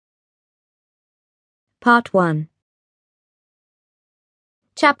Part 1.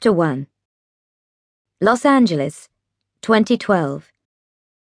 Chapter 1. Los Angeles, 2012.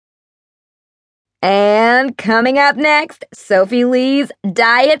 And coming up next, Sophie Lee's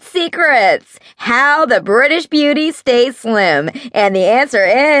Diet Secrets, How the British Beauty Stays Slim. And the answer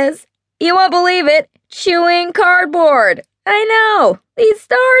is, you won't believe it, chewing cardboard. I know, these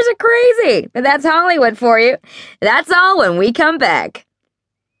stars are crazy, but that's Hollywood for you. That's all when we come back.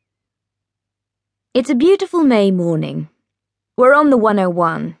 It's a beautiful May morning. We're on the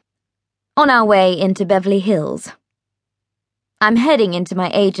 101, on our way into Beverly Hills. I'm heading into my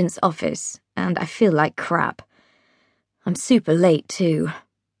agent's office, and I feel like crap. I'm super late, too.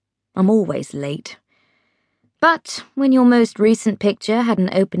 I'm always late. But when your most recent picture had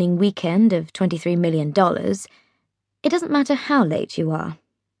an opening weekend of $23 million, it doesn't matter how late you are.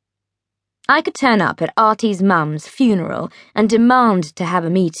 I could turn up at Artie's mum's funeral and demand to have a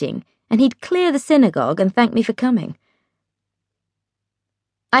meeting, and he'd clear the synagogue and thank me for coming.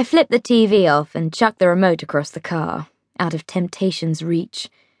 I flipped the TV off and chucked the remote across the car, out of temptation's reach.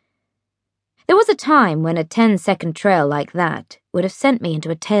 There was a time when a 10-second trail like that would have sent me into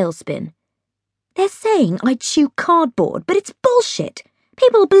a tailspin. They're saying I chew cardboard, but it's bullshit.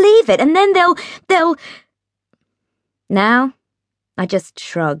 People believe it, and then they'll... Now, I just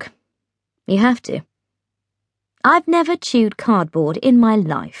shrug. You have to. I've never chewed cardboard in my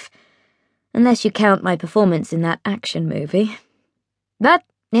life, unless you count my performance in that action movie. But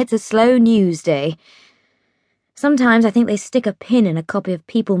it's a slow news day. Sometimes I think they stick a pin in a copy of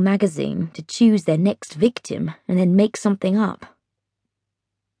People magazine to choose their next victim and then make something up.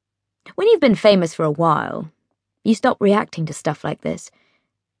 When you've been famous for a while, you stop reacting to stuff like this.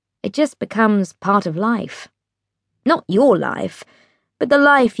 It just becomes part of life. Not your life, but the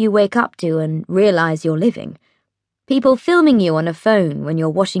life you wake up to and realize you're living. People filming you on a phone when you're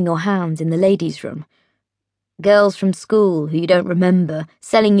washing your hands in the ladies' room. Girls from school who you don't remember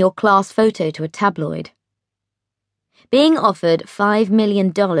selling your class photo to a tabloid. Being offered $5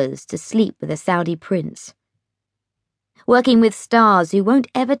 million to sleep with a Saudi prince. Working with stars who won't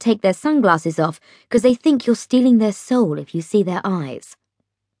ever take their sunglasses off because they think you're stealing their soul if you see their eyes.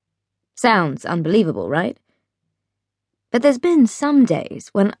 Sounds unbelievable, right? But there's been some days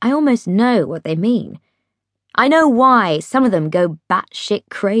when I almost know what they mean. I know why some of them go batshit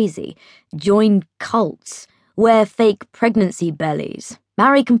crazy, join cults, wear fake pregnancy bellies,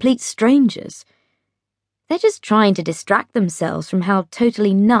 marry complete strangers. They're just trying to distract themselves from how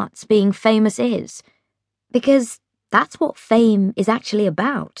totally nuts being famous is. Because that's what fame is actually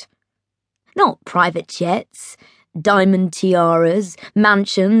about. Not private jets, diamond tiaras,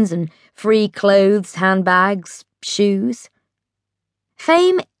 mansions, and free clothes, handbags, shoes.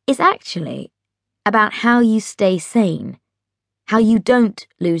 Fame is actually about how you stay sane, how you don't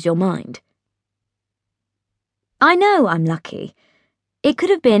lose your mind. I know I'm lucky. It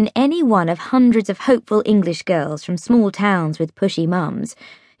could have been any one of hundreds of hopeful English girls from small towns with pushy mums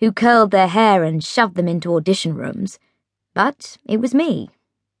who curled their hair and shoved them into audition rooms. But it was me,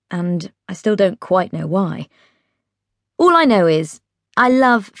 and I still don't quite know why. All I know is I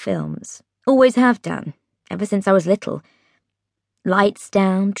love films, always have done, ever since I was little. Lights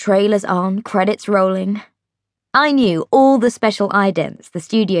down, trailers on, credits rolling. I knew all the special idents the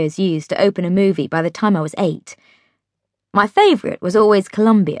studios used to open a movie by the time I was 8. My favourite was always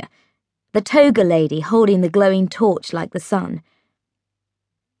Columbia, the toga lady holding the glowing torch like the sun.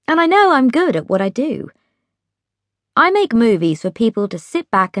 And I know I'm good at what I do. I make movies for people to sit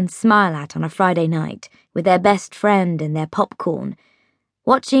back and smile at on a Friday night with their best friend and their popcorn,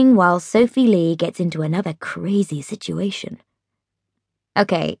 watching while Sophie Lee gets into another crazy situation.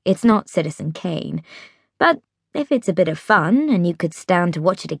 Okay, it's not Citizen Kane, but if it's a bit of fun and you could stand to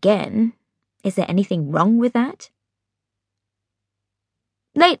watch it again, is there anything wrong with that?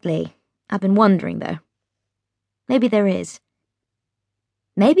 Lately, I've been wondering, though. Maybe there is.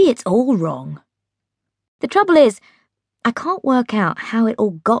 Maybe it's all wrong. The trouble is, I can't work out how it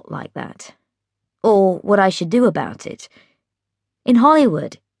all got like that, or what I should do about it. In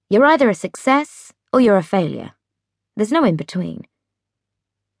Hollywood, you're either a success or you're a failure. There's no in between.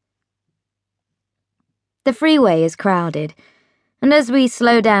 The freeway is crowded, and as we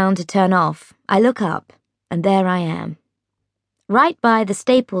slow down to turn off, I look up, and there I am. Right by the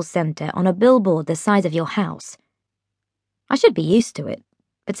Staples Center on a billboard the size of your house. I should be used to it,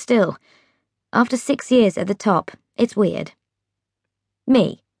 but still, after 6 years at the top, it's weird.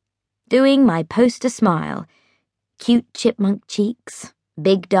 Me, doing my poster smile, cute chipmunk cheeks,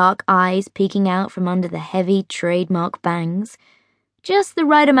 big dark eyes peeking out from under the heavy trademark bangs, just the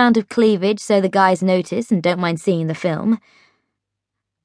right amount of cleavage so the guys notice and don't mind seeing the film,